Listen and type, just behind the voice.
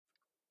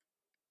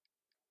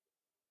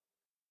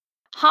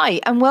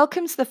Hi, and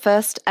welcome to the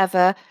first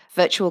ever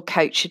Virtual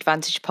Coach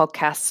Advantage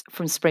podcast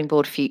from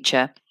Springboard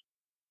Future.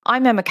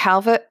 I'm Emma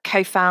Calvert,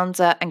 co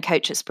founder and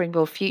coach at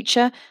Springboard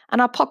Future,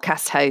 and our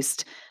podcast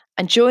host.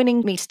 And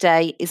joining me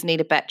today is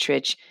Neela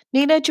Bettridge.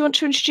 Neela, do you want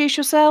to introduce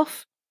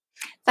yourself?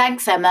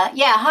 Thanks, Emma.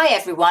 Yeah, hi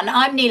everyone.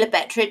 I'm Neela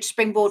Bettridge,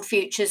 Springboard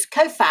Future's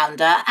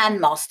co-founder and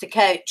master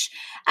coach.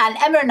 And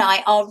Emma and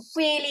I are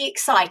really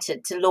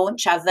excited to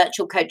launch our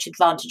Virtual Coach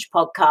Advantage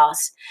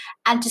podcast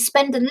and to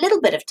spend a little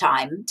bit of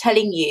time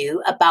telling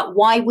you about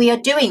why we are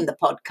doing the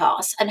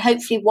podcast and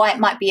hopefully why it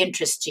might be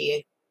interest to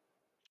you.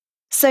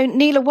 So,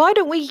 Neela, why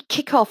don't we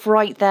kick off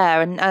right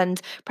there?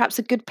 And perhaps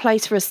a good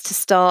place for us to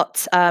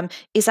start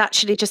is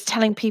actually just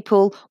telling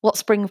people what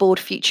Springboard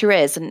Future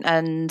is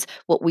and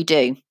what we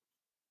do.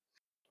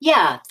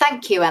 Yeah,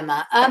 thank you,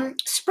 Emma.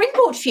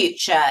 Springboard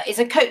Future is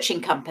a coaching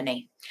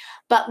company,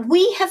 but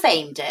we have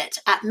aimed it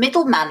at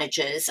middle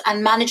managers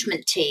and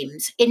management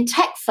teams in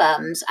tech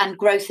firms and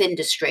growth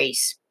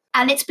industries.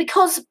 And it's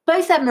because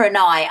both Emma and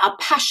I are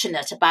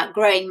passionate about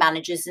growing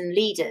managers and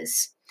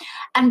leaders.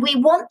 And we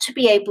want to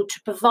be able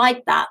to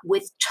provide that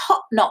with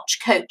top-notch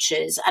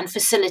coaches and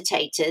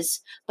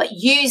facilitators, but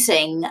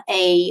using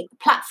a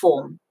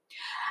platform.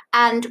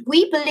 And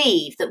we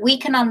believe that we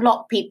can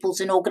unlock people's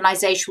and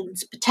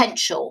organizations'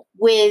 potential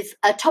with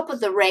a top of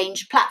the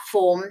range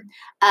platform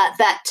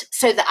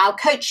so that our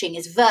coaching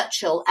is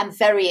virtual and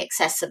very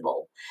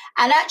accessible.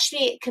 And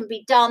actually, it can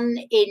be done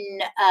in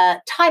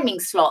timing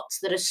slots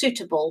that are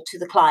suitable to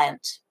the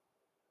client.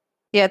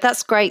 Yeah,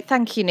 that's great.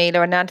 Thank you,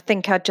 Neela. And I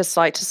think I'd just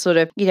like to sort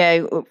of,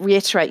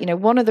 reiterate,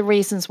 one of the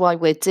reasons why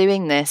we're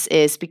doing this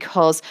is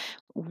because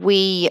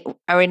we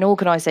are in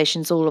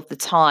organizations all of the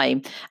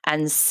time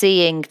and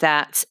seeing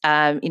that,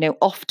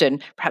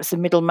 often perhaps the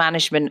middle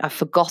management are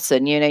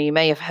forgotten. You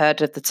may have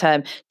heard of the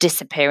term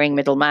disappearing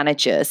middle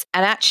managers.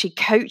 And actually,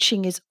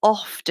 coaching is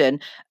often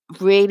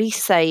really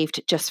saved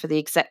just for the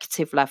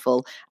executive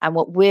level. And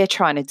what we're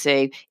trying to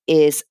do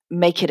is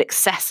make it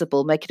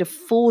accessible, make it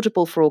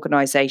affordable for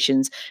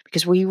organizations,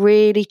 because we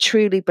really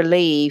truly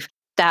believe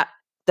that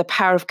the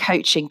power of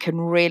coaching can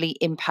really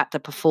impact the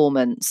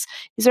performance.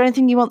 Is there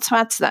anything you want to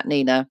add to that,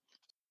 Neela?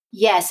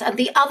 Yes, and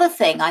the other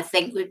thing I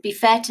think would be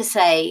fair to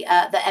say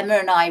that Emma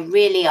and I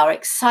really are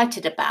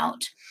excited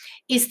about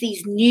is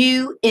these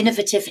new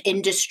innovative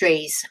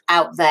industries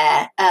out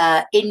there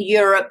in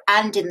Europe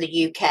and in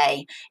the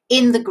UK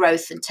in the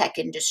growth and tech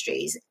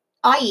industries,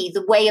 i.e.,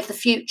 the way of the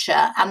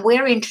future. And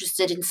we're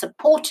interested in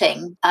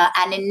supporting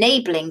and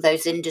enabling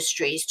those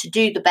industries to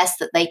do the best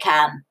that they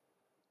can.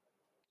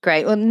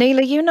 Great. Well,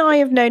 Neela, you and I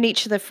have known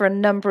each other for a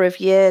number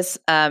of years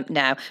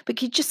now, but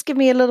could you just give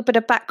me a little bit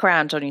of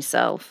background on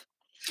yourself?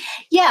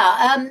 Yeah,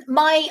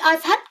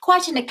 I've had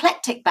quite an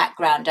eclectic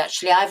background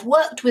actually. I've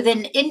worked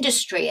within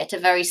industry at a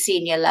very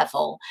senior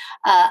level,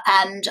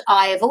 and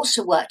I have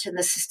also worked in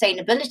the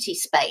sustainability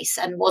space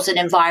and was an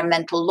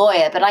environmental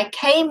lawyer. But I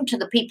came to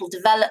the people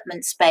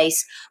development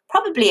space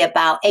probably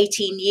about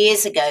 18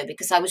 years ago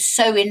because I was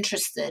so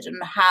interested in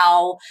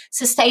how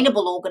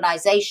sustainable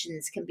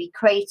organizations can be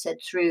created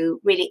through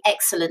really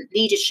excellent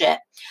leadership.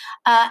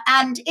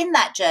 And in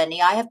that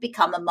journey, I have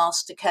become a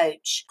master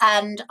coach,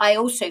 and I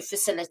also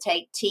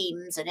facilitate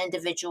teams and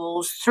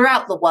individuals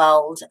throughout the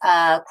world,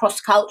 cross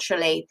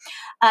culturally.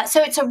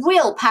 So it's a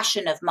real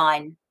passion of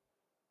mine.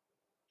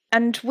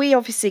 And we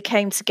obviously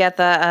came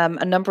together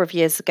a number of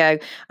years ago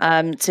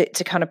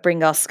to kind of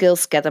bring our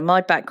skills together.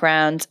 My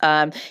background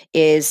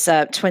is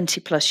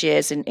 20 plus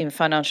years in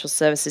financial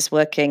services,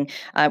 working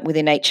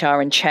within HR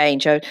and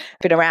change. I've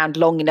been around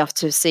long enough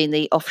to have seen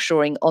the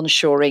offshoring,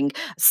 onshoring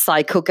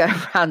cycle go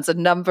around a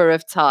number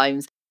of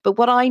times. But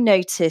what I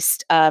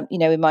noticed,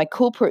 in my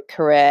corporate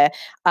career,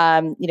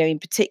 in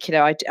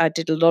particular, I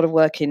did a lot of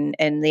work in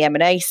the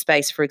M&A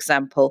space, for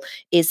example,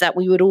 is that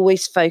we would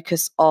always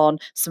focus on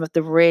some of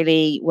the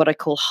really what I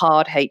call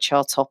hard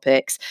HR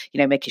topics,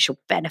 making sure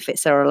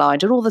benefits are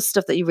aligned and all the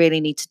stuff that you really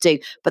need to do.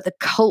 But the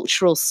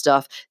cultural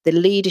stuff, the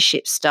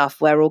leadership stuff,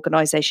 where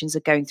organizations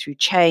are going through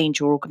change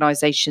or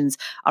organizations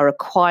are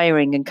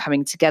acquiring and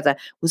coming together,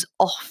 was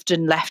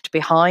often left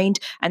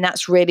behind. And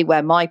that's really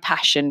where my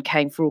passion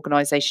came for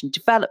organization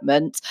development.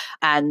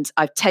 And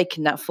I've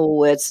taken that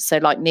forward. So,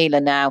 like Neela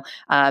now,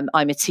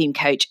 I'm a team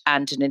coach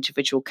and an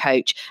individual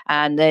coach.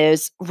 And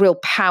there's real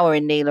power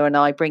in Neela and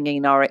I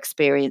bringing our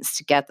experience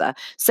together.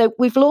 So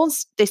we've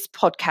launched this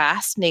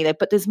podcast, Neela,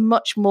 but there's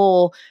much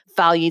more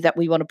value that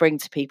we want to bring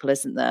to people,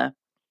 isn't there?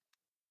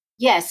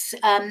 Yes,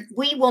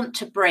 we want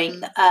to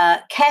bring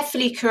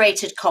carefully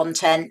curated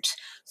content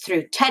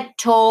through TED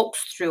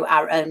Talks, through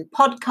our own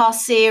podcast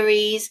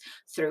series,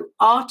 through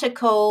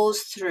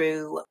articles,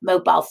 through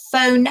mobile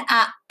phone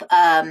app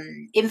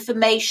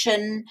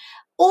information,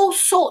 all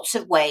sorts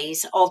of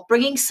ways of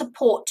bringing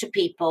support to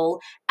people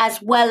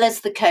as well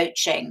as the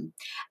coaching.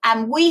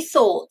 And we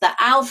thought that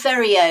our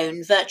very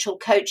own Virtual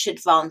Coach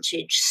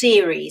Advantage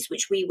series,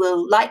 which we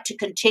will like to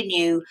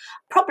continue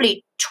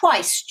probably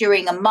twice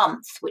during a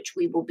month, which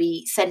we will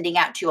be sending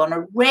out to you on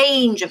a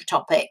range of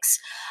topics,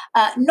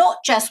 not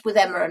just with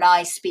Emma and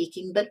I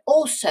speaking, but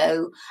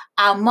also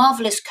our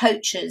marvelous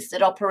coaches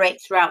that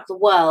operate throughout the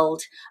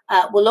world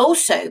will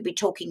also be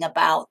talking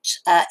about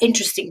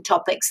interesting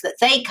topics that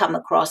they come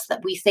across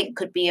that we think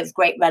could be of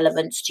great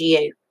relevance to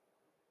you.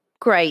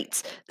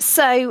 Great.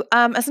 So,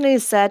 as Anita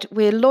said,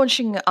 we're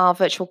launching our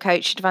Virtual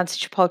Coach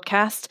Advantage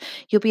podcast.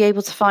 You'll be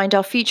able to find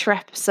our future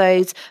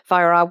episodes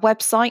via our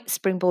website,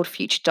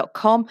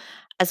 springboardfuture.com,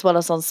 as well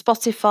as on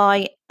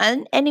Spotify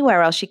and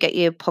anywhere else you get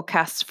your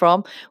podcasts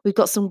from. We've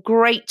got some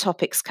great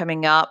topics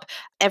coming up.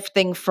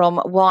 Everything from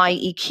why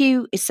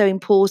EQ is so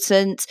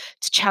important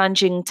to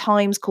challenging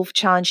times, call for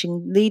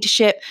challenging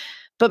leadership.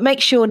 But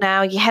make sure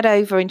now you head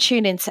over and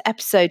tune into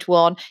episode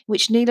 1,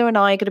 which Neela and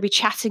I are going to be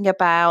chatting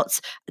about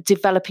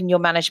developing your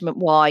management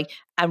why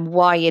and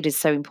why it is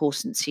so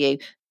important to you.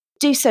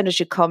 Do send us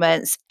your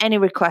comments, any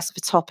requests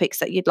for topics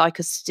that you'd like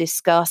us to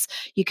discuss.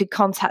 You could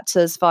contact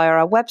us via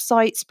our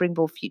website,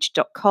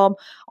 springboardfuture.com,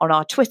 on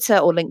our Twitter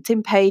or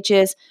LinkedIn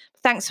pages.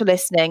 Thanks for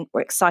listening.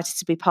 We're excited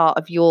to be part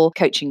of your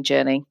coaching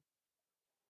journey.